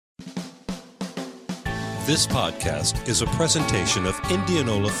This podcast is a presentation of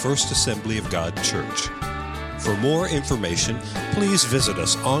Indianola First Assembly of God Church. For more information, please visit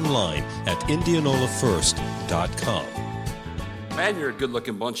us online at indianolafirst.com. Man, you're a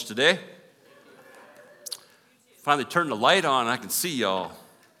good-looking bunch today. Finally turned the light on, I can see y'all.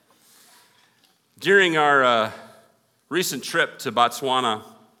 During our recent trip to Botswana,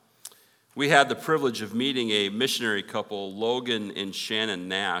 we had the privilege of meeting a missionary couple, Logan and Shannon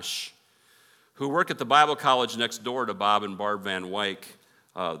Nash, who work at the Bible college next door to Bob and Barb Van Wyk,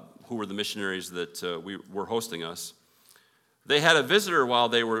 who were the missionaries that were hosting us. They had a visitor while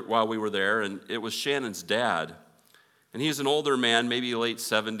we were there, and it was Shannon's dad. And he's an older man, maybe late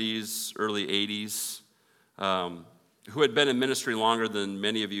 70s, early 80s, who had been in ministry longer than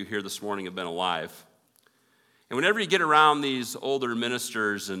many of you here this morning have been alive. And whenever you get around these older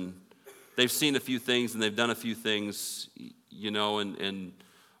ministers and they've seen a few things and they've done a few things, you know, and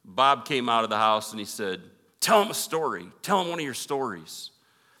Bob came out of the house and he said, "Tell him a story. Tell him one of your stories."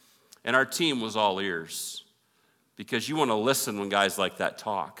 And our team was all ears because you want to listen when guys like that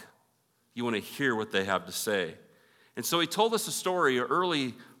talk. You want to hear what they have to say. And so he told us a story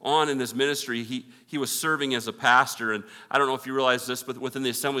early on in his ministry. He was serving as a pastor, and I don't know if you realize this, but within the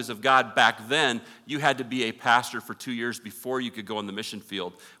Assemblies of God back then, you had to be a pastor for 2 years before you could go in the mission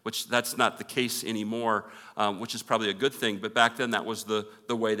field, which that's not the case anymore, which is probably a good thing, but back then that was the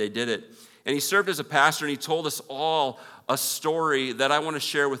way they did it. And he served as a pastor, and he told us all a story that I want to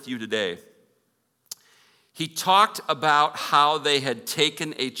share with you today. He talked about how they had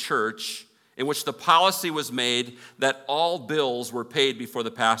taken a church in which the policy was made that all bills were paid before the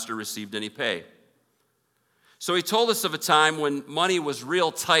pastor received any pay. So he told us of a time when money was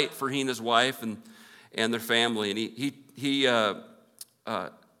real tight for he and his wife and their family. And he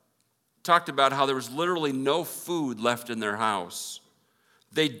talked about how there was literally no food left in their house.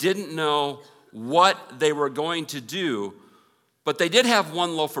 They didn't know what they were going to do, but they did have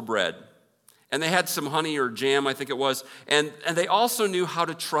one loaf of bread. And they had some honey or jam, I think it was. And they also knew how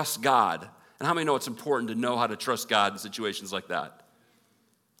to trust God. And how many know it's important to know how to trust God in situations like that?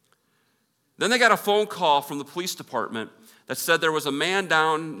 Then they got a phone call from the police department that said there was a man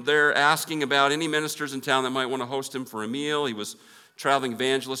down there asking about any ministers in town that might want to host him for a meal. He was traveling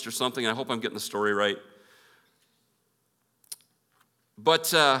evangelist or something. I hope I'm getting the story right.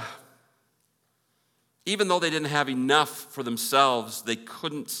 But even though they didn't have enough for themselves, they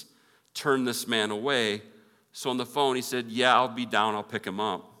couldn't turn this man away. So on the phone, he said, "Yeah, I'll be down. I'll pick him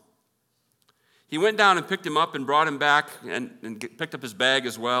up." He went down and picked him up and brought him back and picked up his bag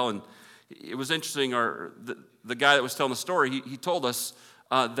as well. And it was interesting, the guy that was telling the story, he told us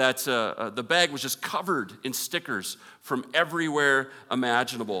that the bag was just covered in stickers from everywhere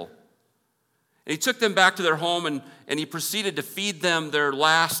imaginable. And he took them back to their home and he proceeded to feed them their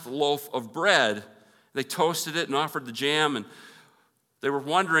last loaf of bread. They toasted it and offered the jam, and they were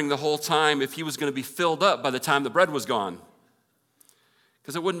wondering the whole time if he was going to be filled up by the time the bread was gone.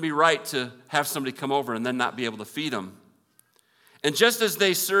 Because it wouldn't be right to have somebody come over and then not be able to feed him. And just as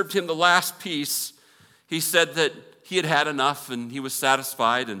they served him the last piece, he said that he had had enough and he was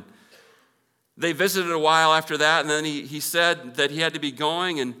satisfied. And they visited a while after that, and then he said that he had to be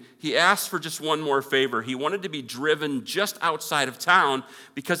going, and he asked for just one more favor. He wanted to be driven just outside of town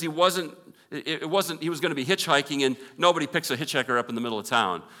because he was going to be hitchhiking, and nobody picks a hitchhiker up in the middle of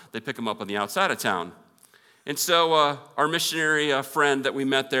town. They pick him up on the outside of town. And so our missionary friend that we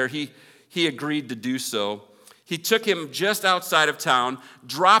met there, he agreed to do so. He took him just outside of town,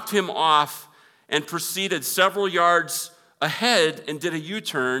 dropped him off, and proceeded several yards ahead and did a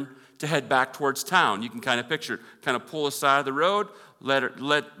U-turn to head back towards town. You can kind of picture it, kind of pull aside of the road,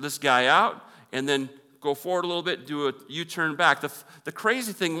 let this guy out, and then go forward a little bit, do a U-turn back. The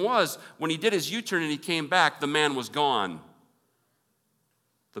crazy thing was, when he did his U-turn and he came back, the man was gone.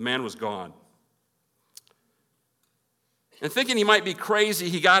 The man was gone. And thinking he might be crazy,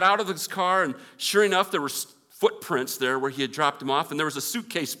 he got out of his car, and sure enough, there were footprints there where he had dropped him off, and there was a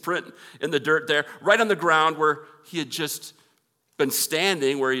suitcase print in the dirt there, right on the ground where he had just been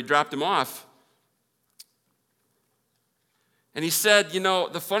standing, where he dropped him off. And he said,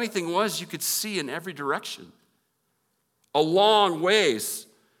 the funny thing was you could see in every direction, a long ways.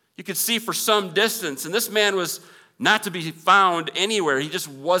 You could see for some distance, and this man was not to be found anywhere. He just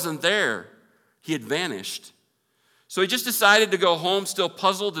wasn't there. He had vanished. So he just decided to go home, still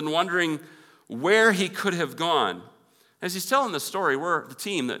puzzled and wondering where he could have gone. As he's telling the story, we're the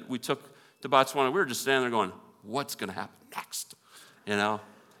team that we took to Botswana. We were just standing there going, what's going to happen next?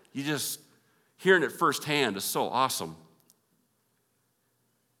 You just hearing it firsthand is so awesome.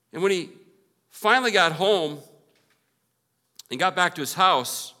 And when he finally got home and got back to his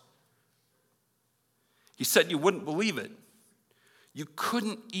house, He said you wouldn't believe it. You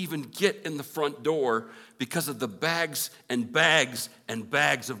couldn't even get in the front door because of the bags and bags and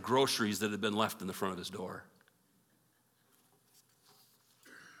bags of groceries that had been left in the front of his door.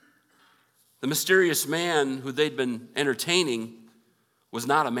 The mysterious man who they'd been entertaining was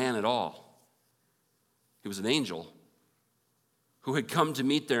not a man at all. He was an angel who had come to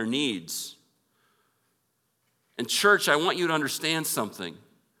meet their needs. And church, I want you to understand something.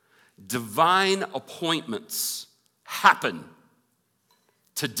 Divine appointments happen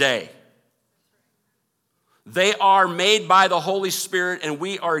today. They are made by the Holy Spirit, and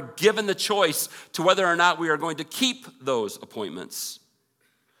we are given the choice to whether or not we are going to keep those appointments.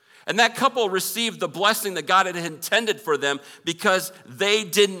 And that couple received the blessing that God had intended for them because they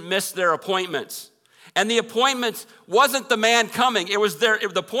didn't miss their appointments. And the appointment wasn't the man coming.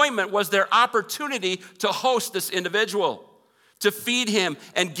 The appointment was their opportunity to host this individual, to feed him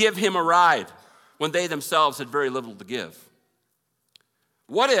and give him a ride when they themselves had very little to give.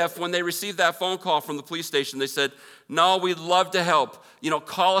 What if, when they received that phone call from the police station, they said, "No, we'd love to help.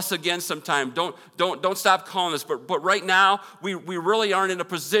 Call us again sometime. Don't stop calling us. But right now, we really aren't in a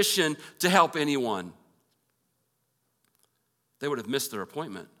position to help anyone." They would have missed their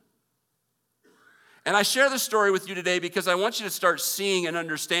appointment. And I share this story with you today because I want you to start seeing and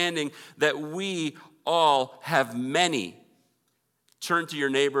understanding that we all have many. Turn to your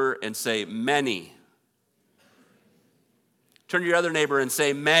neighbor and say, many. Turn to your other neighbor and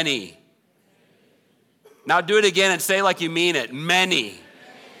say, many. Now do it again and say like you mean it, many.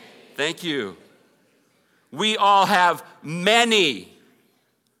 Thank you. We all have many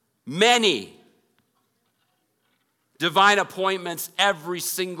divine appointments every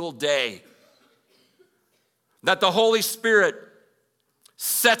single day that the Holy Spirit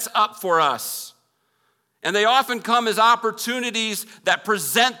sets up for us. And they often come as opportunities that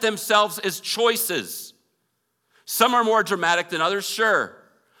present themselves as choices. Some are more dramatic than others, sure.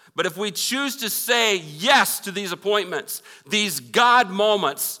 But if we choose to say yes to these appointments, these God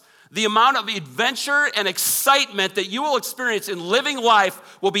moments, the amount of adventure and excitement that you will experience in living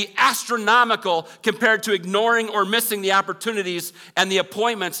life will be astronomical compared to ignoring or missing the opportunities and the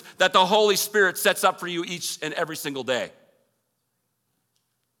appointments that the Holy Spirit sets up for you each and every single day.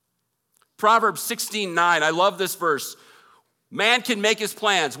 Proverbs 16:9, I love this verse. Man can make his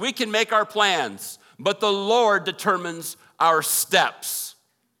plans. We can make our plans, but the Lord determines our steps.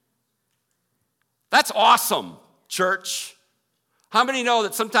 That's awesome, church. How many know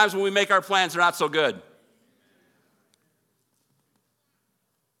that sometimes when we make our plans, they're not so good?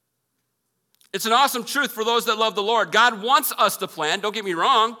 It's an awesome truth for those that love the Lord. God wants us to plan, don't get me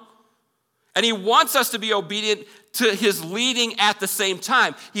wrong. And he wants us to be obedient to his leading at the same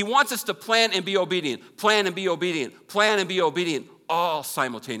time. He wants us to plan and be obedient, plan and be obedient, plan and be obedient, all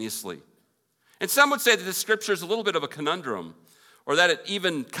simultaneously. And some would say that this scripture is a little bit of a conundrum, or that it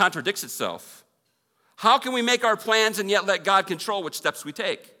even contradicts itself. How can we make our plans and yet let God control which steps we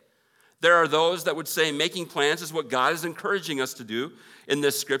take? There are those that would say making plans is what God is encouraging us to do in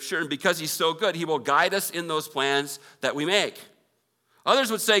this scripture, and because he's so good, he will guide us in those plans that we make.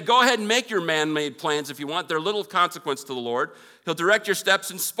 Others would say, go ahead and make your man-made plans if you want. They're little consequence to the Lord. He'll direct your steps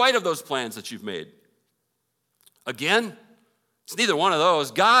in spite of those plans that you've made. Again, it's neither one of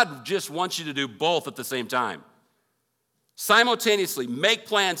those. God just wants you to do both at the same time. Simultaneously, make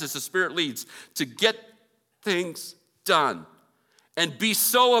plans as the Spirit leads to get things done. And be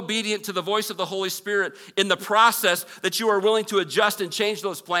so obedient to the voice of the Holy Spirit in the process that you are willing to adjust and change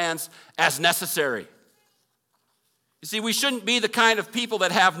those plans as necessary. You see, we shouldn't be the kind of people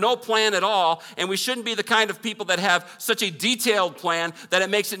that have no plan at all, and we shouldn't be the kind of people that have such a detailed plan that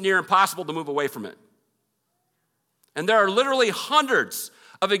it makes it near impossible to move away from it. And there are literally hundreds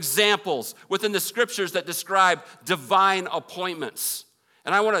of examples within the scriptures that describe divine appointments.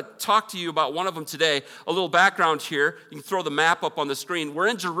 And I want to talk to you about one of them today. A little background here. You can throw the map up on the screen. We're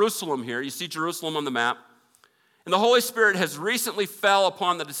in Jerusalem here. You see Jerusalem on the map. And the Holy Spirit has recently fell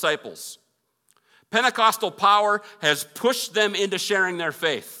upon the disciples. Pentecostal power has pushed them into sharing their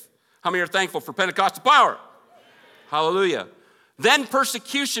faith. How many are thankful for Pentecostal power? Hallelujah. Then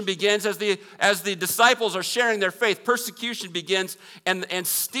persecution begins as the disciples are sharing their faith. Persecution begins, and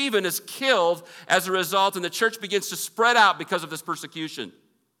Stephen is killed as a result, and the church begins to spread out because of this persecution.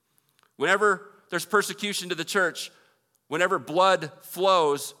 Whenever there's persecution to the church, whenever blood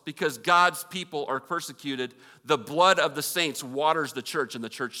flows because God's people are persecuted, the blood of the saints waters the church, and the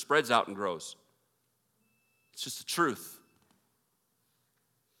church spreads out and grows. It's just the truth.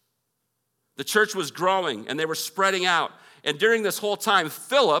 The church was growing, and they were spreading out. And during this whole time,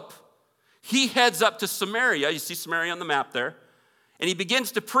 Philip, he heads up to Samaria. You see Samaria on the map there. and he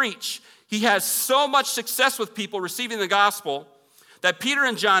begins to preach. He has so much success with people receiving the gospel that Peter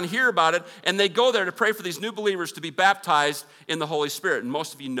and John hear about it, and they go there to pray for these new believers to be baptized in the Holy Spirit. And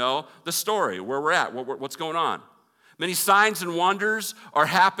most of you know the story, where we're at, what's going on. Many signs and wonders are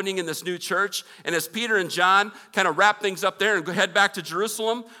happening in this new church. And as Peter and John kind of wrap things up there and head back to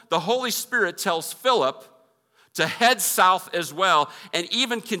Jerusalem, the Holy Spirit tells Philip to head south as well and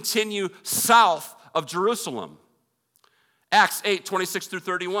even continue south of Jerusalem. Acts 8:26 through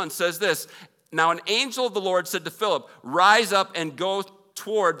 31 says this, "Now an angel of the Lord said to Philip, 'Rise up and go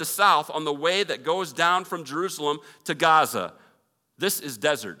toward the south on the way that goes down from Jerusalem to Gaza. This is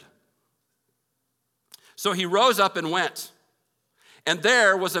desert.' So he rose up and went. And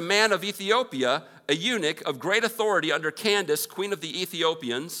there was a man of Ethiopia, a eunuch of great authority under Candace, queen of the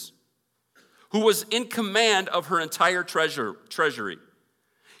Ethiopians, who was in command of her entire treasury.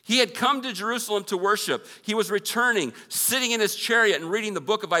 He had come to Jerusalem to worship. He was returning, sitting in his chariot and reading the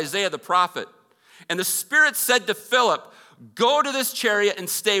book of Isaiah the prophet. And the Spirit said to Philip, 'Go to this chariot and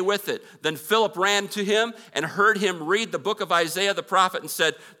stay with it.' Then Philip ran to him and heard him read the book of Isaiah the prophet and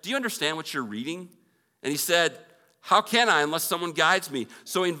said, 'Do you understand what you're reading?' And he said, 'How can I unless someone guides me?'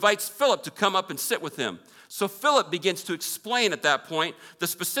 So he invites Philip to come up and sit with him. So Philip begins to explain at that point the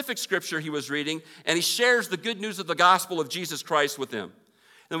specific scripture he was reading, and he shares the good news of the gospel of Jesus Christ with him.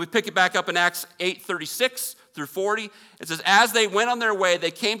 Then we pick it back up in Acts 8:36 through 40. It says, "As they went on their way,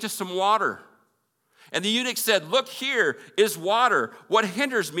 they came to some water. And the eunuch said, 'Look, here is water. What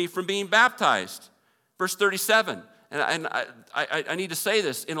hinders me from being baptized?'" Verse 37. And I need to say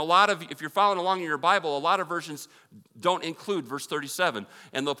this. In a lot of, if you're following along in your Bible, a lot of versions don't include verse 37.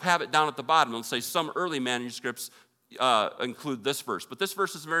 And they'll have it down at the bottom. They'll say some early manuscripts include this verse. But this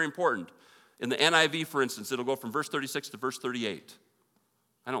verse is very important. In the NIV, for instance, it'll go from verse 36 to verse 38.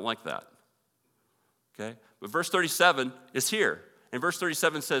 I don't like that. Okay? But verse 37 is here. And verse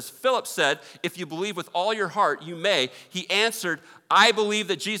 37 says, "Philip said, 'If you believe with all your heart, you may.' He answered, 'I believe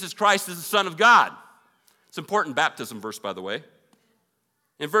that Jesus Christ is the Son of God.'" It's an important baptism verse, by the way.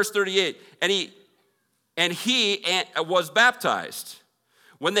 In verse 38, and he was baptized.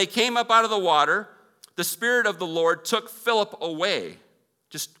 When they came up out of the water, the Spirit of the Lord took Philip away,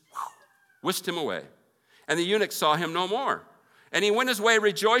 just whisked him away. And the eunuch saw him no more. And he went his way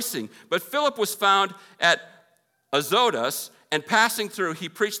rejoicing. But Philip was found at Azotus, and passing through, he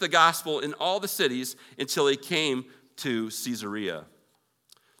preached the gospel in all the cities until he came to Caesarea.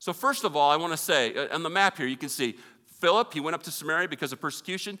 So first of all, I want to say, on the map here, you can see Philip, he went up to Samaria because of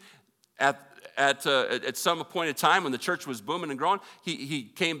persecution. At some appointed time when the church was booming and growing,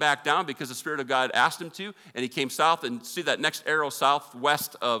 he came back down because the Spirit of God asked him to, and he came south. And see that next arrow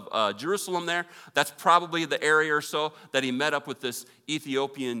southwest of Jerusalem there? That's probably the area or so that he met up with this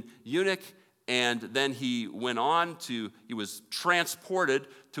Ethiopian eunuch, and then he went on to, he was transported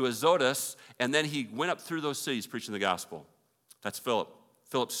to Azotus, and then he went up through those cities preaching the gospel. That's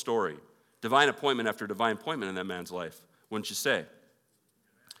Philip's story. Divine appointment after divine appointment in that man's life, wouldn't you say?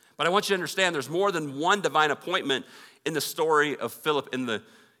 But I want you to understand there's more than one divine appointment in the story of Philip and the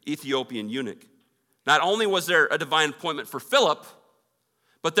Ethiopian eunuch. Not only was there a divine appointment for Philip,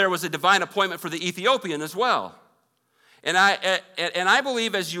 but there was a divine appointment for the Ethiopian as well. And I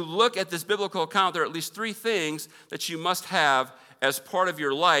believe as you look at this biblical account, there are at least three things that you must have as part of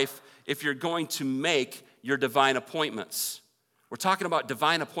your life if you're going to make your divine appointments. We're talking about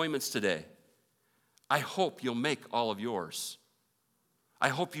divine appointments today. I hope you'll make all of yours. I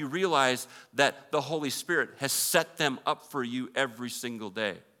hope you realize that the Holy Spirit has set them up for you every single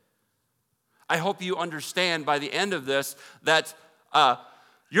day. I hope you understand by the end of this that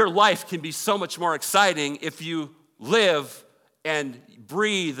your life can be so much more exciting if you live and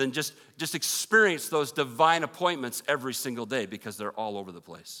breathe and just experience those divine appointments every single day, because they're all over the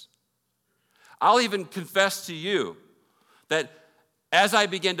place. I'll even confess to you that as I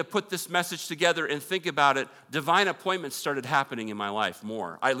began to put this message together and think about it, divine appointments started happening in my life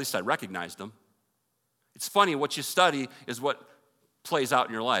more. At least I recognized them. It's funny, what you study is what plays out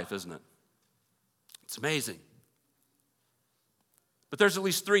in your life, isn't it? It's amazing. But there's at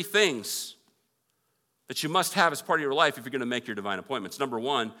least three things that you must have as part of your life if you're going to make your divine appointments. Number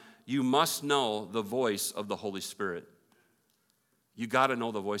one, you must know the voice of the Holy Spirit. You got to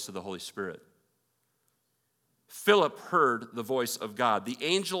know the voice of the Holy Spirit. Philip heard the voice of God. The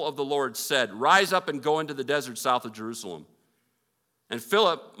angel of the Lord said, "Rise up and go into the desert south of Jerusalem." And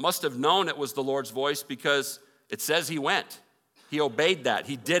Philip must have known it was the Lord's voice, because it says he went. He obeyed that.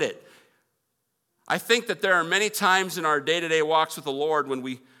 He did it. I think that there are many times in our day-to-day walks with the Lord when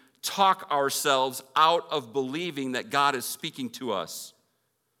we talk ourselves out of believing that God is speaking to us.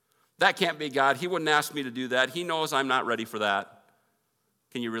 That can't be God. He wouldn't ask me to do that. He knows I'm not ready for that.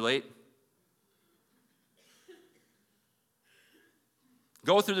 Can you relate?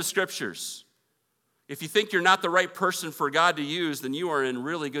 Go through the scriptures. If you think you're not the right person for God to use, then you are in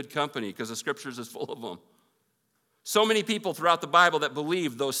really good company because the scriptures is full of them. So many people throughout the Bible that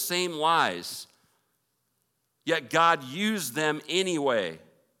believe those same lies, yet God used them anyway.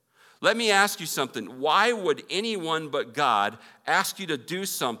 Let me ask you something. Why would anyone but God ask you to do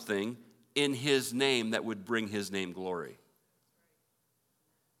something in his name that would bring his name glory?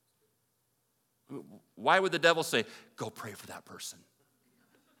 Why would the devil say, go pray for that person?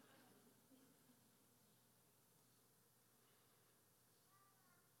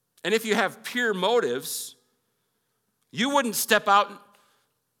 And if you have pure motives, you wouldn't step out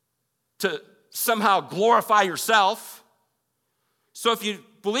to somehow glorify yourself. So if you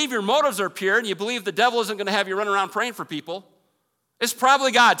believe your motives are pure and you believe the devil isn't going to have you run around praying for people, it's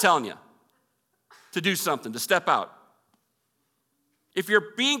probably God telling you to do something, to step out. If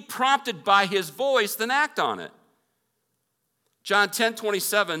you're being prompted by his voice, then act on it. John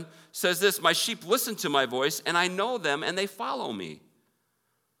 10:27 says this, my sheep listen to my voice, and I know them, and they follow me.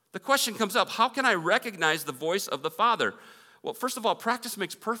 The question comes up, how can I recognize the voice of the Father? Well, first of all, practice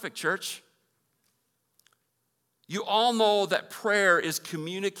makes perfect, church. You all know that prayer is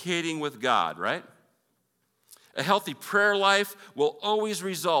communicating with God, right? A healthy prayer life will always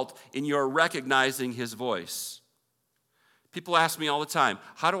result in your recognizing his voice. People ask me all the time,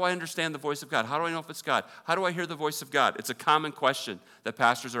 how do I understand the voice of God? How do I know if it's God? How do I hear the voice of God? It's a common question that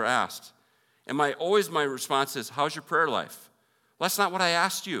pastors are asked. And my response is, how's your prayer life? Well, that's not what I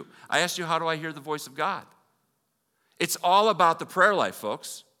asked you. I asked you, how do I hear the voice of God? It's all about the prayer life,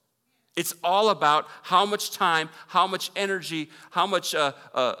 folks. It's all about how much time, how much energy, how much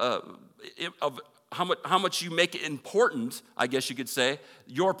you make it important, I guess you could say,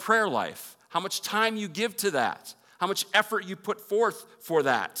 your prayer life. How much time you give to that. How much effort you put forth for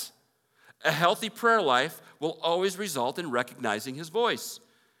that. A healthy prayer life will always result in recognizing his voice.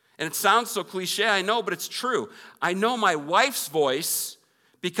 And it sounds so cliche, I know, but it's true. I know my wife's voice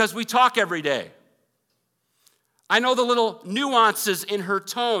because we talk every day. I know the little nuances in her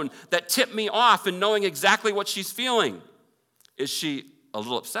tone that tip me off in knowing exactly what she's feeling. Is she a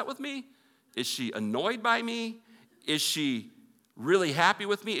little upset with me? Is she annoyed by me? Is she really happy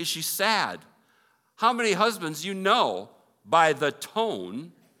with me? Is she sad? How many husbands you know by the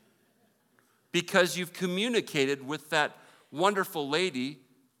tone because you've communicated with that wonderful lady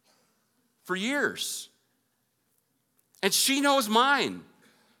for years? And she knows mine.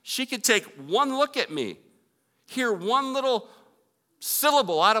 She could take one look at me, hear one little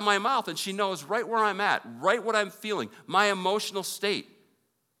syllable out of my mouth, and she knows right where I'm at, right what I'm feeling, my emotional state.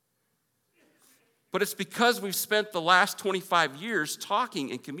 But it's because we've spent the last 25 years talking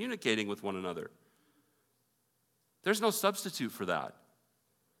and communicating with one another. There's no substitute for that.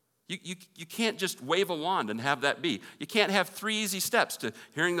 You can't just wave a wand and have that be. You can't have 3 easy steps to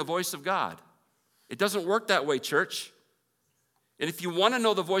hearing the voice of God. It doesn't work that way, church. And if you want to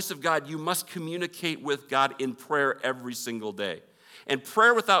know the voice of God, you must communicate with God in prayer every single day. And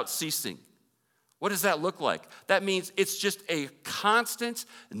prayer without ceasing. What does that look like? That means it's just a constant,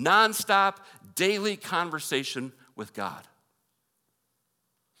 nonstop, daily conversation with God.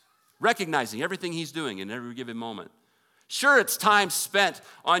 Recognizing everything he's doing in every given moment. Sure, it's time spent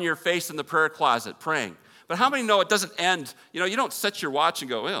on your face in the prayer closet praying. But how many know it doesn't end? You don't set your watch and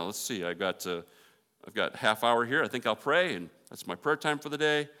go, well, let's see, I've got half hour here. I think I'll pray, and that's my prayer time for the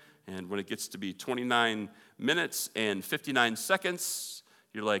day. And when it gets to be 29 minutes and 59 seconds,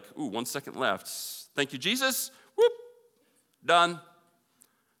 you're like, ooh, 1 second left. Thank you, Jesus. Whoop, done.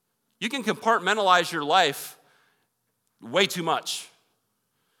 You can compartmentalize your life way too much.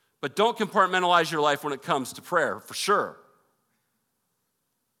 But don't compartmentalize your life when it comes to prayer, for sure.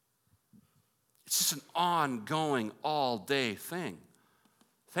 It's just an ongoing, all-day thing.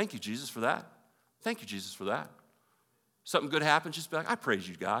 Thank you, Jesus, for that. Thank you, Jesus, for that. Something good happens, just be like, I praise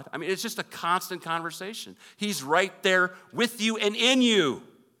you, God. I mean, it's just a constant conversation. He's right there with you and in you.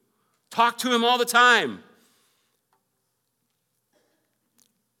 Talk to him all the time.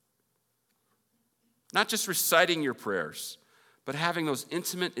 Not just reciting your prayers, but having those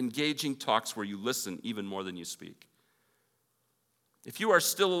intimate, engaging talks where you listen even more than you speak. If you are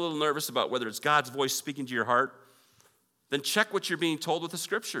still a little nervous about whether it's God's voice speaking to your heart, then check what you're being told with the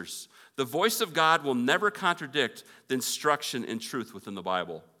scriptures. The voice of God will never contradict the instruction and truth within the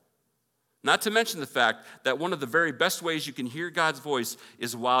Bible. Not to mention the fact that one of the very best ways you can hear God's voice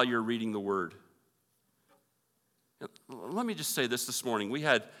is while you're reading the Word. Let me just say this morning. We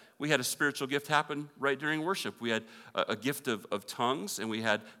had we had a spiritual gift happen right during worship. We had a gift of tongues, and we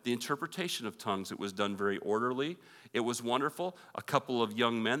had the interpretation of tongues. It was done very orderly. It was wonderful. A couple of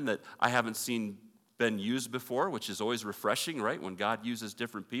young men that I haven't seen been used before, which is always refreshing, right, when God uses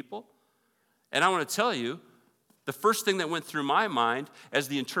different people. And I want to tell you, the first thing that went through my mind as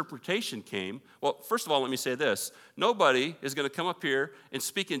the interpretation came, well, first of all, let me say this. Nobody is going to come up here and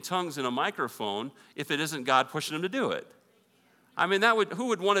speak in tongues in a microphone if it isn't God pushing them to do it. I mean, who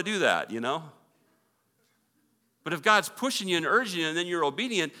would want to do that, you know? But if God's pushing you and urging you and then you're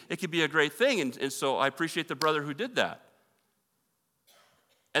obedient, it could be a great thing. And so I appreciate the brother who did that.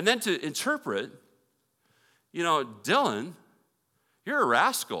 And then to interpret, you know, Dylan, you're a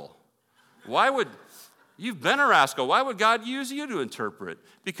rascal. You've been a rascal. Why would God use you to interpret?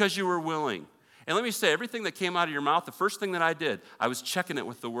 Because you were willing. And let me say, everything that came out of your mouth, the first thing that I did, I was checking it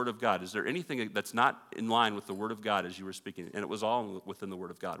with the Word of God. Is there anything that's not in line with the Word of God as you were speaking? And it was all within the Word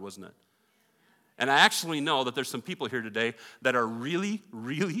of God, wasn't it? And I actually know that there's some people here today that are really,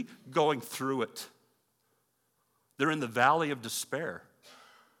 really going through it. They're in the valley of despair.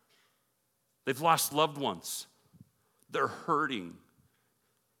 They've lost loved ones. They're hurting.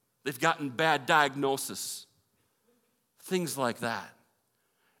 They've gotten bad diagnosis. Things like that.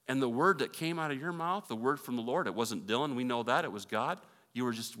 And the word that came out of your mouth, the word from the Lord, it wasn't Dylan, we know that, it was God. You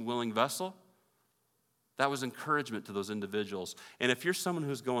were just a willing vessel. That was encouragement to those individuals. And if you're someone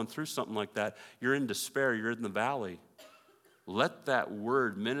who's going through something like that, you're in despair, you're in the valley, let that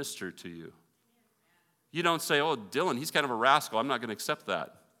word minister to you. You don't say, oh, Dylan, he's kind of a rascal, I'm not going to accept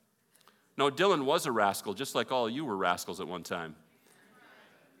that. No, Dylan was a rascal, just like all of you were rascals at one time.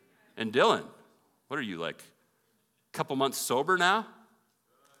 And Dylan, what are you, like, a couple months sober now?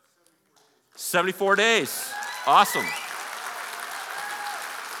 74 days. Awesome.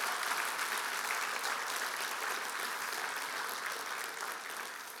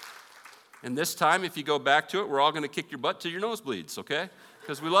 And this time, if you go back to it, we're all going to kick your butt till your nose bleeds, okay?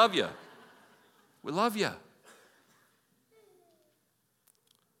 Because we love you. We love you.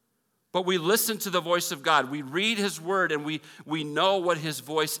 But we listen to the voice of God. We read his word, and we know what his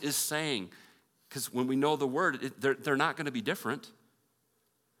voice is saying. Because when we know the word, they're not going to be different.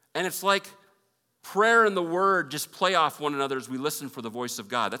 And it's like prayer and the word just play off one another as we listen for the voice of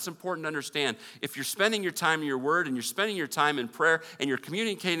God. That's important to understand. If you're spending your time in your word and you're spending your time in prayer and you're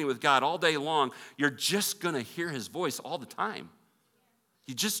communicating with God all day long, you're just going to hear his voice all the time.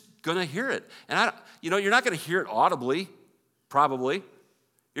 You're just going to hear it. And you're not going to hear it audibly, probably.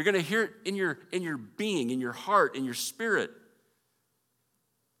 You're going to hear it in your being, in your heart, in your spirit.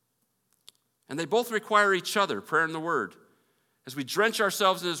 And they both require each other, prayer and the word. As we drench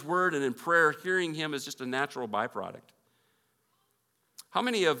ourselves in his word and in prayer, hearing him is just a natural byproduct. How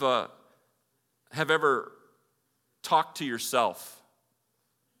many have ever talked to yourself?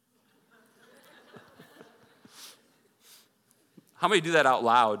 How many do that out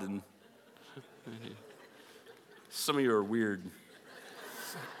loud? And some of you are weird.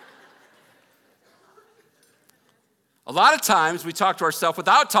 A lot of times we talk to ourselves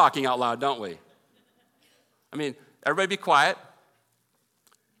without talking out loud, don't we? I mean, everybody be quiet.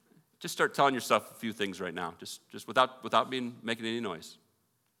 Just start telling yourself a few things right now, just without making any noise.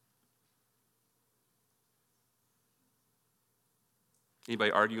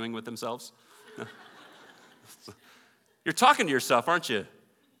 Anybody arguing with themselves? You're talking to yourself, aren't you?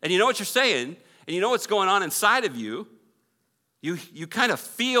 And you know what you're saying, and you know what's going on inside of you. You kind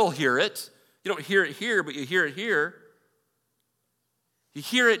of hear it. You don't hear it here, but you hear it here. You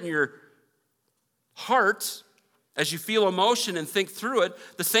hear it in your heart as you feel emotion and think through it.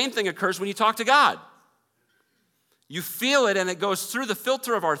 The same thing occurs when you talk to God. You feel it, and it goes through the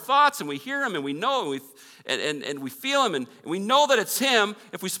filter of our thoughts, and we hear him, and we know, and we feel him, and we know that it's him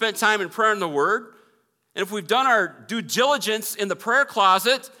if we spent time in prayer and the word. And if we've done our due diligence in the prayer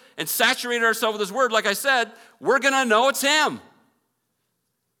closet and saturated ourselves with his word, like I said, we're going to know it's him.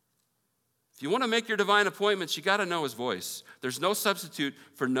 If you want to make your divine appointments, you got to know his voice. There's no substitute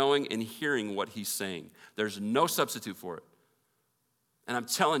for knowing and hearing what he's saying. There's no substitute for it. And I'm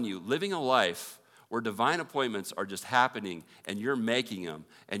telling you, living a life where divine appointments are just happening and you're making them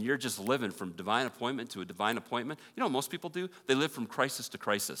and you're just living from divine appointment to a divine appointment, you know what most people do? They live from crisis to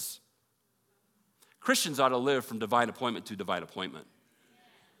crisis. Christians ought to live from divine appointment to divine appointment.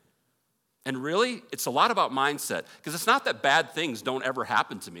 And really, it's a lot about mindset, because it's not that bad things don't ever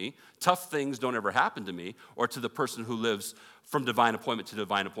happen to me, tough things don't ever happen to me, or to the person who lives from divine appointment to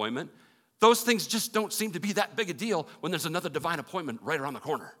divine appointment. Those things just don't seem to be that big a deal when there's another divine appointment right around the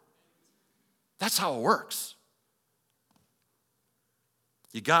corner. That's how it works.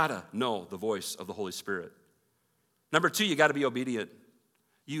 You gotta know the voice of the Holy Spirit. Number 2, you gotta be obedient.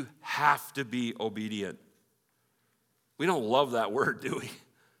 You have to be obedient. We don't love that word, do we?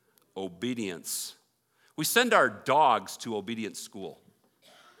 Obedience. We send our dogs to obedience school.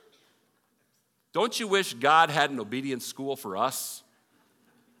 Don't you wish God had an obedience school for us?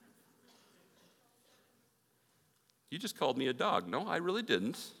 You just called me a dog. No, I really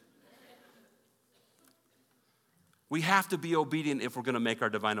didn't. We have to be obedient if we're going to make our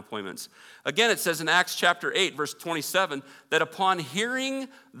divine appointments. Again, it says in Acts chapter 8, verse 27, that upon hearing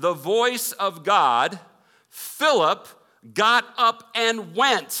the voice of God, Philip got up and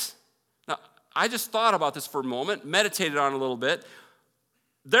went. Now, I just thought about this for a moment, meditated on it a little bit.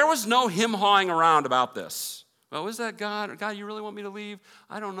 There was no him-hawing around about this. Well, is that God? God, you really want me to leave?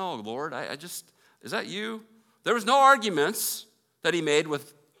 I don't know, Lord. Is that you? There was no arguments that he made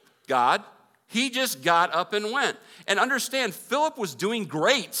with God. He just got up and went. And understand, Philip was doing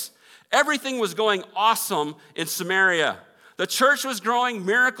great. Everything was going awesome in Samaria. The church was growing,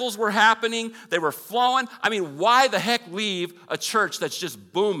 miracles were happening, they were flowing. I mean, why the heck leave a church that's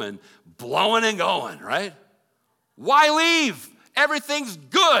just booming, blowing and going, right? Why leave? Everything's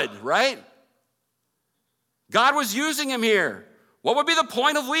good, right? God was using him here. What would be the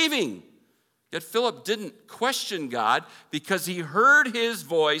point of leaving? Yet Philip didn't question God because he heard his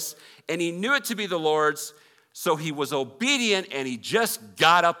voice and he knew it to be the Lord's, so he was obedient and he just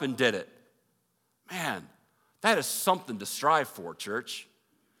got up and did it. Man, that is something to strive for, church.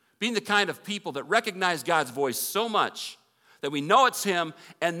 Being the kind of people that recognize God's voice so much that we know it's him,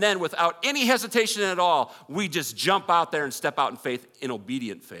 and then without any hesitation at all, we just jump out there and step out in faith, in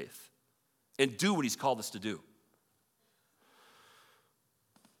obedient faith, and do what he's called us to do.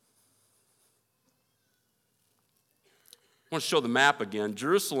 I want to show the map again.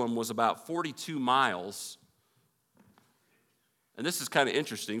 Jerusalem was about 42 miles, and this is kind of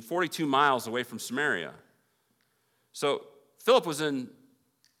interesting, 42 miles away from Samaria. So Philip was in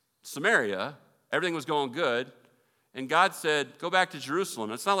Samaria, everything was going good, and God said, go back to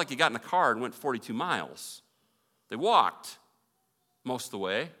Jerusalem. It's not like he got in a car and went 42 miles. They walked most of the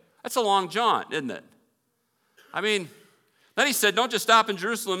way. That's a long jaunt, isn't it? I mean, then he said, don't just stop in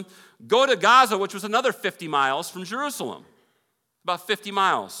Jerusalem, go to Gaza, which was another 50 miles from Jerusalem. About 50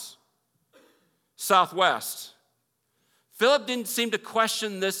 miles southwest. Philip didn't seem to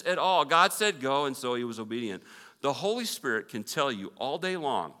question this at all. God said go, and so he was obedient. The Holy Spirit can tell you all day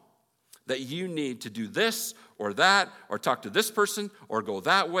long that you need to do this or that, or talk to this person, or go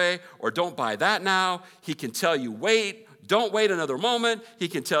that way, or don't buy that now. He can tell you wait, don't wait another moment. He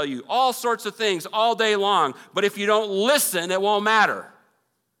can tell you all sorts of things all day long. But if you don't listen, it won't matter.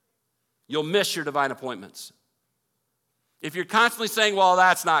 You'll miss your divine appointments. If you're constantly saying, well,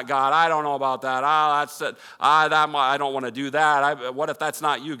 that's not God, I don't know about that, that's it. I don't want to do that, what if that's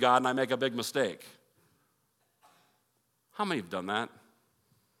not you, God, and I make a big mistake? How many have done that?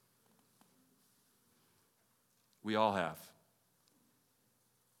 We all have.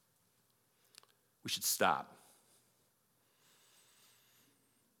 We should stop.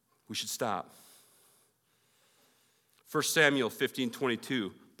 We should stop. 1 Samuel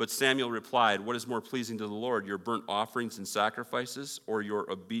 15:22. But Samuel replied, what is more pleasing to the Lord, your burnt offerings and sacrifices, or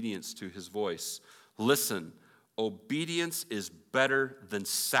your obedience to his voice? Listen, obedience is better than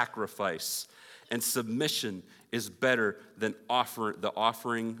sacrifice, and submission is better than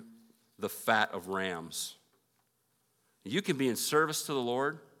offering the fat of rams. You can be in service to the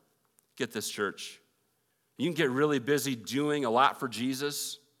Lord. Get this, church. You can get really busy doing a lot for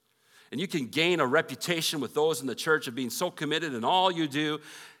Jesus, and you can gain a reputation with those in the church of being so committed in all you do,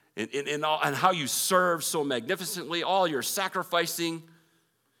 and how you serve so magnificently, all your sacrificing.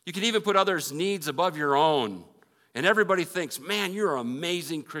 You can even put others' needs above your own. And everybody thinks, man, you're an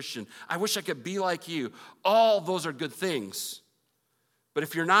amazing Christian. I wish I could be like you. All those are good things. But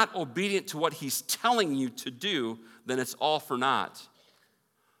if you're not obedient to what he's telling you to do, then it's all for naught.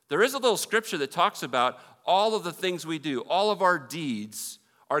 There is a little scripture that talks about all of the things we do, all of our deeds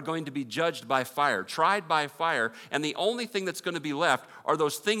are going to be judged by fire, tried by fire, and the only thing that's going to be left are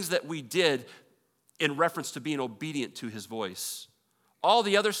those things that we did in reference to being obedient to his voice. All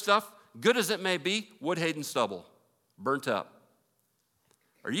the other stuff, good as it may be, wood, hay, and stubble, burnt up.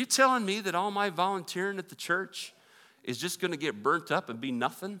 Are you telling me that all my volunteering at the church is just going to get burnt up and be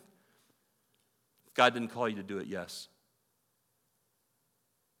nothing? If God didn't call you to do it, yes.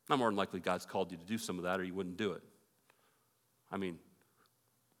 Not more than likely God's called you to do some of that or you wouldn't do it. I mean,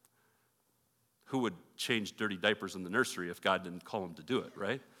 who would change dirty diapers in the nursery if God didn't call him to do it,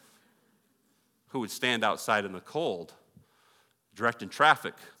 right? Who would stand outside in the cold, directing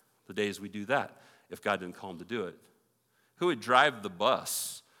traffic the days we do that if God didn't call him to do it? Who would drive the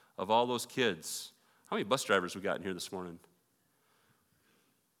bus of all those kids? How many bus drivers we got in here this morning?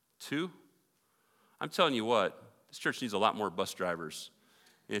 2? I'm telling you what, this church needs a lot more bus drivers.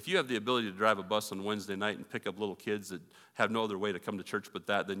 And if you have the ability to drive a bus on Wednesday night and pick up little kids that have no other way to come to church but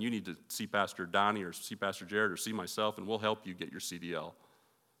that, then you need to see Pastor Donnie or see Pastor Jared or see myself, and we'll help you get your CDL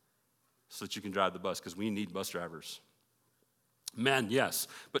so that you can drive the bus, because we need bus drivers. Men, yes,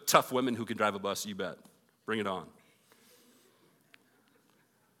 but tough women who can drive a bus, you bet. Bring it on.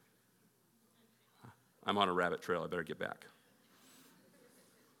 I'm on a rabbit trail. I better get back.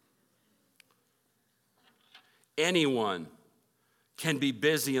 Anyone can be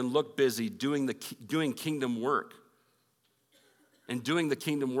busy and look busy doing kingdom work and doing the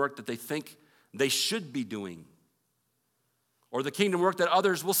kingdom work that they think they should be doing, or the kingdom work that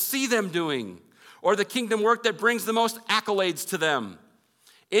others will see them doing, or the kingdom work that brings the most accolades to them.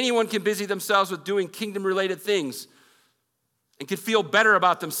 Anyone can busy themselves with doing kingdom-related things and can feel better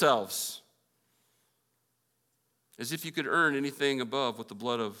about themselves, as if you could earn anything above what the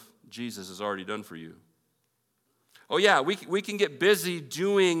blood of Jesus has already done for you. Oh yeah, we can get busy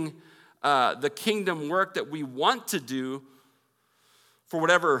doing the kingdom work that we want to do for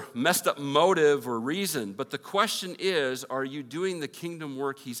whatever messed up motive or reason. But the question is, are you doing the kingdom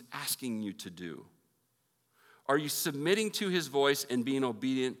work he's asking you to do? Are you submitting to his voice and being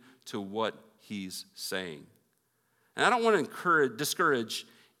obedient to what he's saying? And I don't want to discourage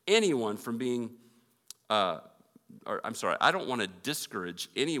anyone from being, I don't want to discourage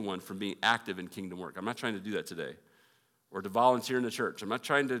anyone from being active in kingdom work. I'm not trying to do that today, or to volunteer in the church. I'm not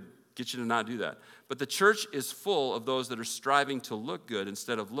trying to get you to not do that. But the church is full of those that are striving to look good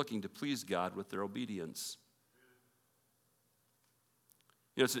instead of looking to please God with their obedience.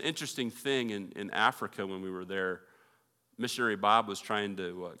 You know, it's an interesting thing in Africa when we were there. Missionary Bob was trying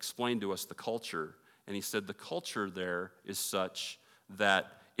to explain to us the culture, and he said the culture there is such that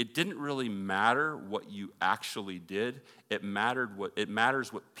it didn't really matter what you actually did. It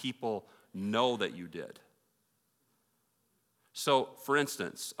matters what people know that you did. So, for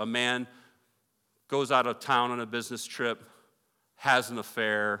instance, a man goes out of town on a business trip, has an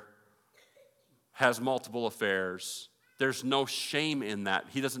affair, has multiple affairs. There's no shame in that.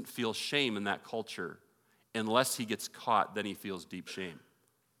 He doesn't feel shame in that culture. Unless he gets caught, then he feels deep shame.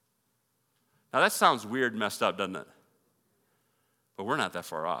 Now, that sounds weird, messed up, doesn't it? But we're not that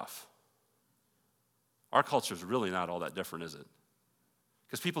far off. Our culture is really not all that different, is it?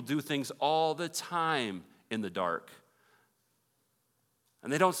 Because people do things all the time in the dark.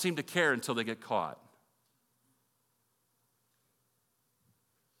 And they don't seem to care until they get caught.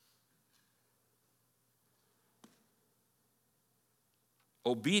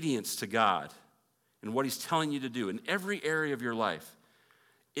 Obedience to God and what he's telling you to do in every area of your life,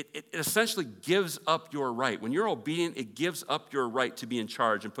 it essentially gives up your right. When you're obedient, it gives up your right to be in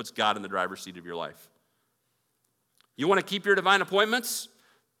charge and puts God in the driver's seat of your life. You want to keep your divine appointments?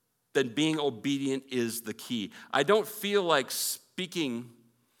 Then being obedient is the key. I don't feel like speaking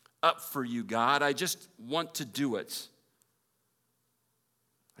up for you, God. I just want to do it.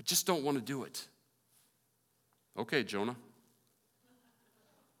 I just don't want to do it. Okay, Jonah.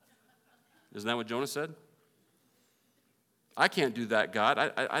 Isn't that what Jonah said? I can't do that, God.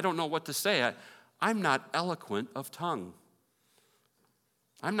 I don't know what to say. I'm not eloquent of tongue.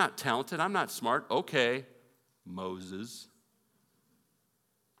 I'm not talented. I'm not smart. Okay, Moses.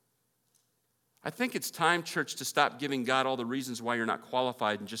 I think it's time, church, to stop giving God all the reasons why you're not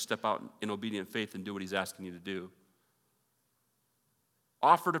qualified and just step out in obedient faith and do what he's asking you to do.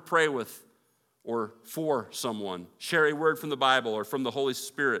 Offer to pray with or for someone. Share a word from the Bible or from the Holy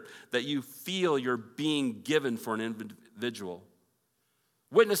Spirit that you feel you're being given for an individual.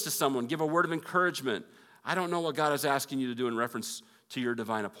 Witness to someone. Give a word of encouragement. I don't know what God is asking you to do in reference to your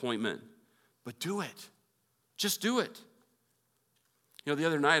divine appointment, but do it. Just do it. You know, the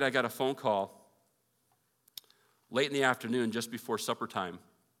other night I got a phone call late in the afternoon, just before supper time.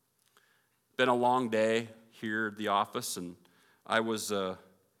 Been a long day here at the office, and I was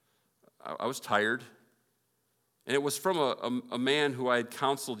tired. And it was from a man who I had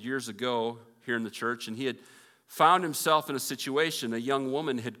counseled years ago here in the church, and he had found himself in a situation. A young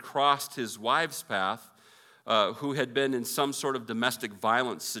woman had crossed his wife's path who had been in some sort of domestic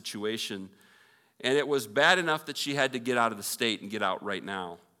violence situation, and it was bad enough that she had to get out of the state and get out right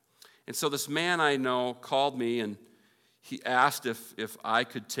now. And so this man I know called me, and he asked if I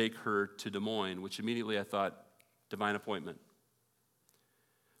could take her to Des Moines, which immediately I thought, divine appointment.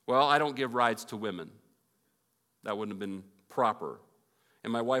 Well, I don't give rides to women. That wouldn't have been proper.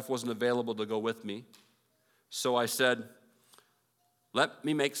 And my wife wasn't available to go with me. So I said, let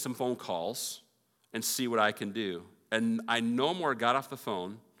me make some phone calls and see what I can do. And I no more got off the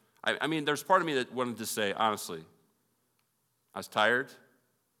phone. I mean, there's part of me that wanted to say, honestly, I was tired.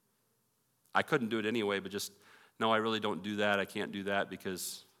 I couldn't do it anyway, but just, no, I really don't do that. I can't do that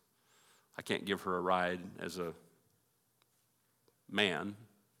because I can't give her a ride as a man,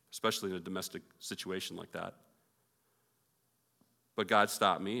 especially in a domestic situation like that. But God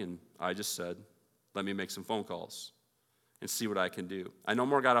stopped me, and I just said, let me make some phone calls and see what I can do. I no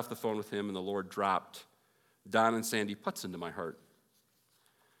more got off the phone with him, and the Lord dropped Don and Sandy Putz into my heart.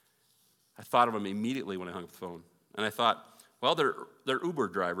 I thought of them immediately when I hung up the phone. And I thought, well, they're Uber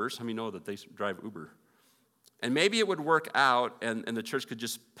drivers. How many know that they drive Uber? And maybe it would work out, and the church could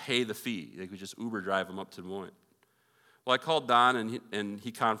just pay the fee. They could just Uber drive them up to Des Moines. Well, I called Don, and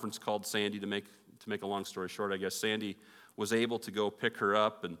he conference called Sandy to make a long story short, I guess. Sandy was able to go pick her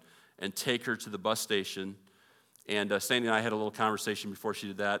up and take her to the bus station. And Sandy and I had a little conversation before she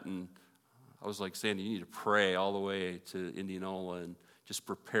did that, and I was like, Sandy, you need to pray all the way to Indianola and just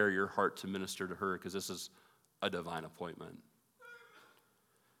prepare your heart to minister to her, because this is a divine appointment.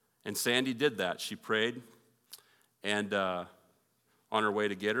 And Sandy did that. She prayed, and on her way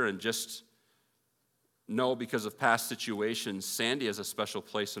to get her, and just know, because of past situations, Sandy has a special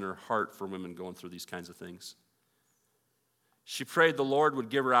place in her heart for women going through these kinds of things. She prayed the Lord would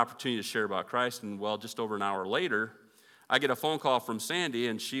give her opportunity to share about Christ, and well, just over an hour later, I get a phone call from Sandy,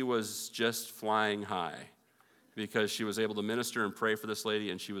 and she was just flying high because she was able to minister and pray for this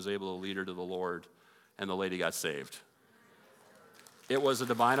lady, and she was able to lead her to the Lord, and the lady got saved. It was a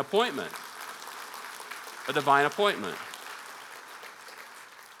divine appointment. A divine appointment.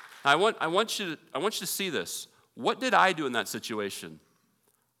 I want you to see this. What did I do in that situation?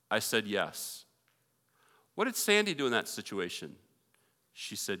 I said yes. What did Sandy do in that situation?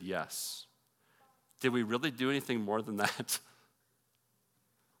 She said yes. Did we really do anything more than that?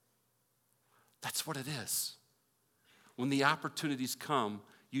 That's what it is. When the opportunities come,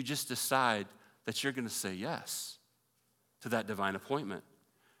 you just decide that you're going to say yes to that divine appointment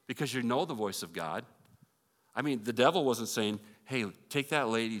because you know the voice of God. I mean, the devil wasn't saying, hey, take that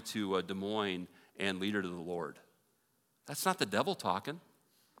lady to Des Moines and lead her to the Lord. That's not the devil talking.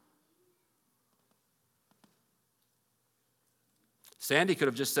 Sandy could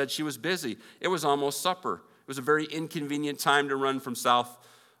have just said she was busy. It was almost supper. It was a very inconvenient time to run from south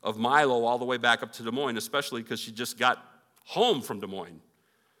of Milo all the way back up to Des Moines, especially because she just got home from Des Moines.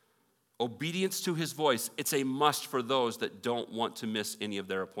 Obedience to his voice, it's a must for those that don't want to miss any of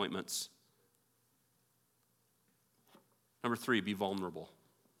their appointments. Number 3, be vulnerable.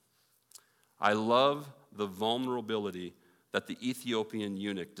 I love the vulnerability that the Ethiopian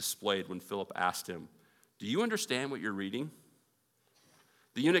eunuch displayed when Philip asked him, do you understand what you're reading?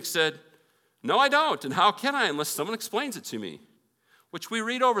 The eunuch said, no, I don't, and how can I unless someone explains it to me? Which we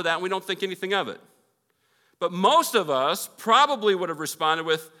read over that and we don't think anything of it. But most of us probably would have responded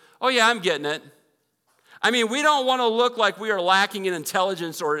with, oh yeah, I'm getting it. I mean, we don't want to look like we are lacking in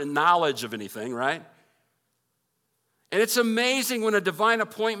intelligence or in knowledge of anything, right? And it's amazing when a divine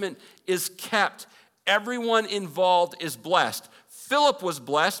appointment is kept, everyone involved is blessed. Philip was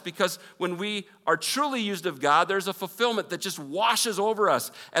blessed because when we are truly used of God, there's a fulfillment that just washes over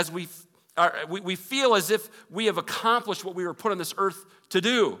us as we feel as if we have accomplished what we were put on this earth to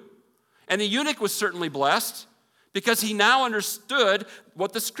do. And the eunuch was certainly blessed because he now understood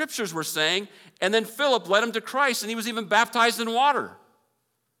what the scriptures were saying, and then Philip led him to Christ, and he was even baptized in water.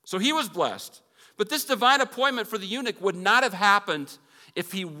 So he was blessed. But this divine appointment for the eunuch would not have happened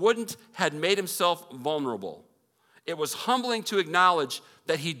if he wouldn't had made himself vulnerable. It was humbling to acknowledge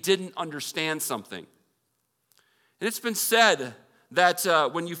that he didn't understand something. And it's been said that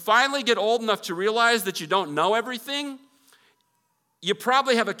when you finally get old enough to realize that you don't know everything, you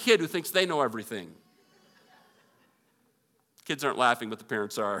probably have a kid who thinks they know everything. Kids aren't laughing, but the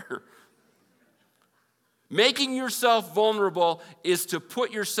parents are. Making yourself vulnerable is to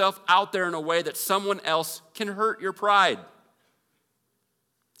put yourself out there in a way that someone else can hurt your pride.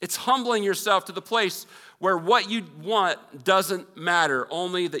 It's humbling yourself to the place where what you want doesn't matter,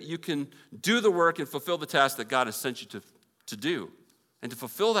 only that you can do the work and fulfill the task that God has sent you to do and to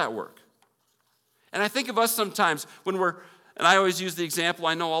fulfill that work. And I think of us sometimes when and I always use the example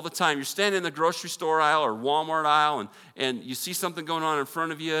I know all the time. You're standing in the grocery store aisle or Walmart aisle and you see something going on in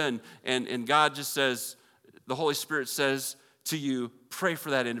front of you and God just says, the Holy Spirit says to you, pray for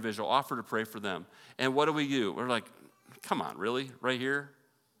that individual, offer to pray for them. And what do? We're like, come on, really? Right here?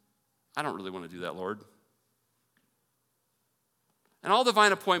 I don't really want to do that, Lord. And all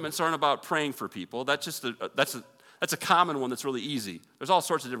divine appointments aren't about praying for people. That's a common one that's really easy. There's all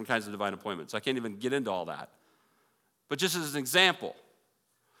sorts of different kinds of divine appointments. I can't even get into all that. But just as an example,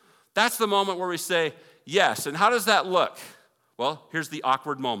 that's the moment where we say yes. And how does that look? Well, here's the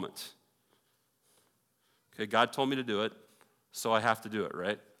awkward moment. Okay, God told me to do it. So I have to do it,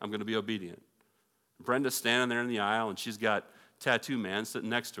 right? I'm going to be obedient. Brenda's standing there in the aisle, and she's got Tattoo Man sitting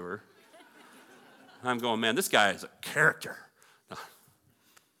next to her. I'm going, man, this guy is a character. No,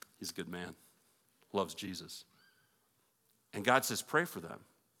 he's a good man, loves Jesus. And God says, pray for them.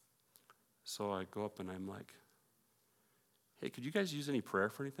 So I go up and I'm like, hey, could you guys use any prayer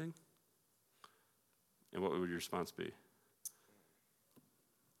for anything? And what would your response be?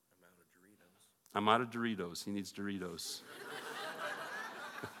 I'm out of Doritos. He needs Doritos.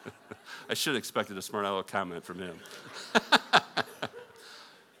 I should have expected a smart aleck comment from him.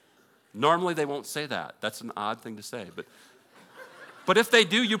 Normally they won't say that. That's an odd thing to say. But if they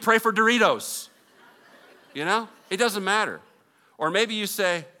do, you pray for Doritos. You know? It doesn't matter. Or maybe you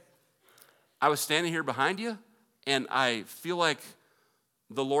say, I was standing here behind you, and I feel like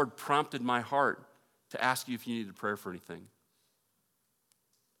the Lord prompted my heart to ask you if you needed prayer for anything.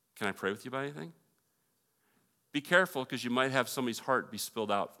 Can I pray with you about anything? Be careful, because you might have somebody's heart be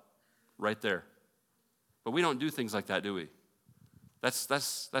spilled out right there. But we don't do things like that, do we?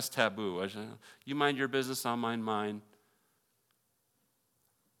 That's taboo. You mind your business, I'll mind mine.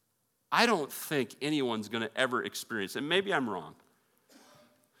 I don't think anyone's going to ever experience, and maybe I'm wrong,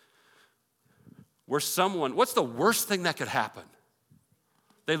 where someone, what's the worst thing that could happen?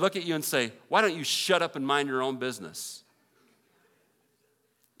 They look at you and say, why don't you shut up and mind your own business?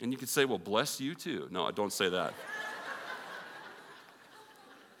 And you could say, well, bless you too. No, don't say that.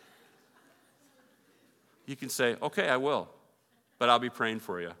 You can say, okay, I will, but I'll be praying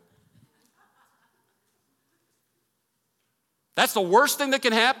for you. That's the worst thing that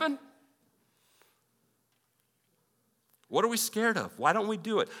can happen? What are we scared of? Why don't we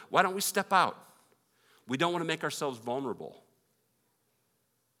do it? Why don't we step out? We don't want to make ourselves vulnerable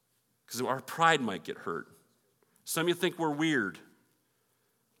because our pride might get hurt. Some of you think we're weird.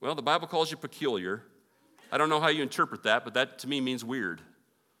 Well, the Bible calls you peculiar. I don't know how you interpret that, but that to me means weird.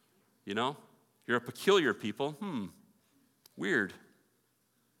 You know? You're a peculiar people. Weird.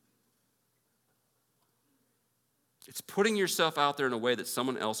 It's putting yourself out there in a way that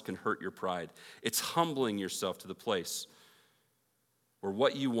someone else can hurt your pride. It's humbling yourself to the place where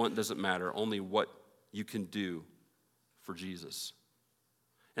what you want doesn't matter, only what you can do for Jesus.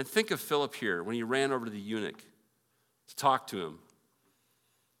 And think of Philip here when he ran over to the eunuch to talk to him.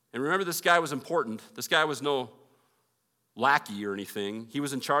 And remember, this guy was important. This guy was no lackey or anything. He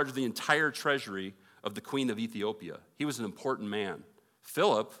was in charge of the entire treasury of the queen of Ethiopia. He was an important man.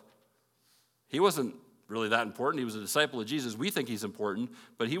 Philip, he wasn't really that important. He was a disciple of Jesus. We think he's important,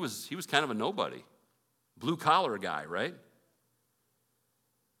 but he was kind of a nobody. Blue-collar guy, right?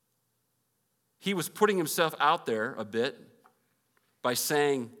 He was putting himself out there a bit by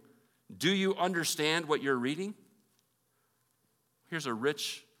saying, do you understand what you're reading? Here's a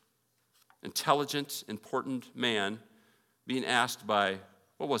rich, intelligent, important man being asked by,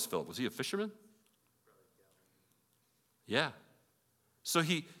 what was Philip? Was he a fisherman? Yeah. So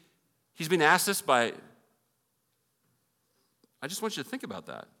he's being asked this by, I just want you to think about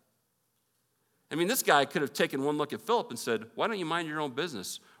that. I mean, this guy could have taken one look at Philip and said, why don't you mind your own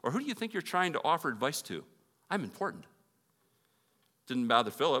business? Or who do you think you're trying to offer advice to? I'm important. Didn't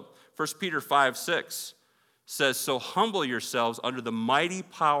bother Philip. 1 Peter 5:6 says, so humble yourselves under the mighty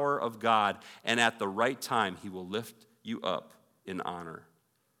power of God, and at the right time he will lift you up in honor.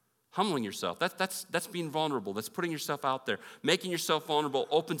 Humbling yourself, that's being vulnerable. That's putting yourself out there. Making yourself vulnerable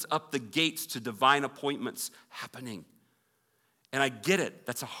opens up the gates to divine appointments happening. And I get it.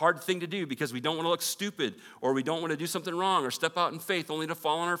 That's a hard thing to do because we don't want to look stupid or we don't want to do something wrong or step out in faith only to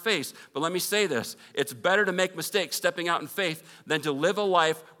fall on our face. But let me say this. It's better to make mistakes stepping out in faith than to live a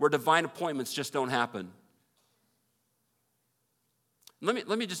life where divine appointments just don't happen. Let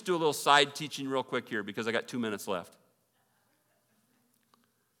me just do a little side teaching real quick here because I got 2 minutes left.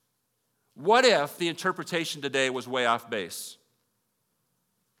 What if the interpretation today was way off base?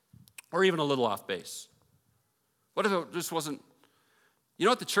 Or even a little off base? What if it just wasn't? You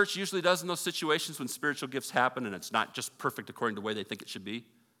know what the church usually does in those situations when spiritual gifts happen and it's not just perfect according to the way they think it should be?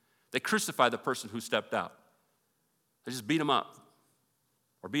 They crucify the person who stepped out. They just beat him up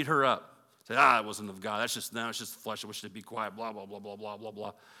or beat her up. Say, it wasn't of God. It's just flesh. I wish they'd be quiet, blah, blah, blah, blah, blah, blah,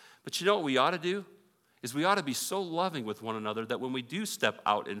 blah. But you know what we ought to do? Is we ought to be so loving with one another that when we do step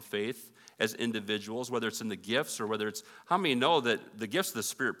out in faith as individuals, whether it's in the gifts or whether it's, how many know that the gifts of the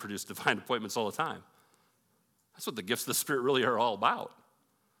Spirit produce divine appointments all the time? That's what the gifts of the Spirit really are all about.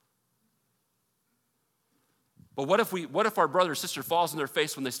 But what if our brother or sister falls on their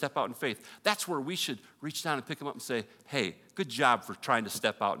face when they step out in faith? That's where we should reach down and pick them up and say, hey, good job for trying to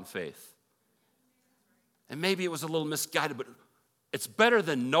step out in faith. And maybe it was a little misguided, but it's better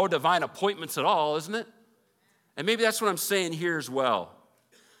than no divine appointments at all, isn't it? And maybe that's what I'm saying here as well.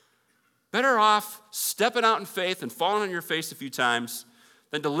 Better off stepping out in faith and falling on your face a few times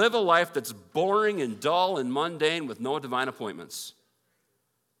than to live a life that's boring and dull and mundane with no divine appointments.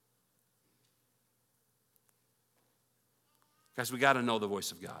 Guys, we got to know the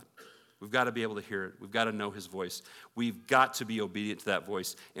voice of God. We've got to be able to hear it. We've got to know his voice. We've got to be obedient to that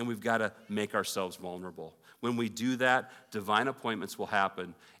voice, and we've got to make ourselves vulnerable. When we do that, divine appointments will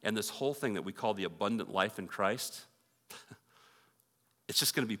happen, and this whole thing that we call the abundant life in Christ, it's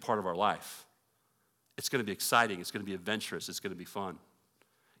just going to be part of our life. It's going to be exciting. It's going to be adventurous. It's going to be fun.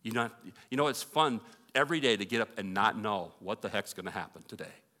 You know, it's fun every day to get up and not know what the heck's going to happen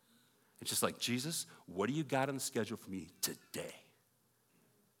today. It's just like, Jesus, what do you got on the schedule for me today?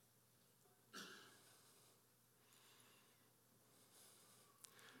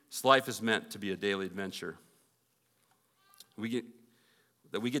 This life is meant to be a daily adventure. We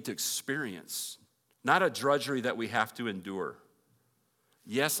get to experience, not a drudgery that we have to endure.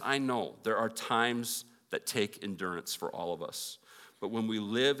 Yes, I know there are times that take endurance for all of us. But when we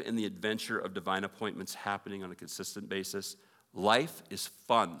live in the adventure of divine appointments happening on a consistent basis, life is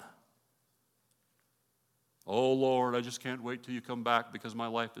fun. Oh, Lord, I just can't wait till you come back because my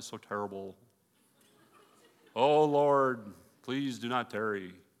life is so terrible. Oh, Lord, please do not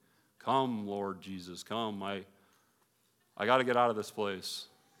tarry. Come, Lord Jesus, come. I got to get out of this place.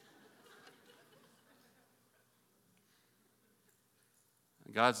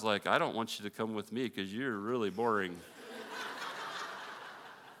 And God's like, I don't want you to come with me because you're really boring.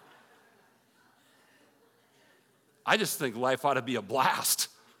 I just think life ought to be a blast.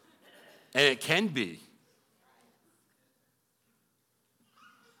 And it can be.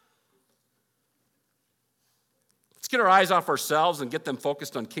 Let's get our eyes off ourselves and get them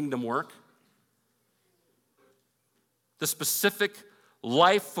focused on kingdom work. The specific,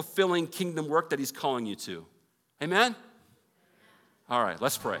 life-fulfilling kingdom work that he's calling you to. Amen? All right,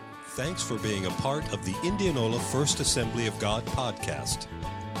 let's pray. Thanks for being a part of the Indianola First Assembly of God podcast.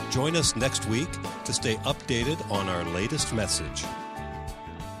 Join us next week to stay updated on our latest message.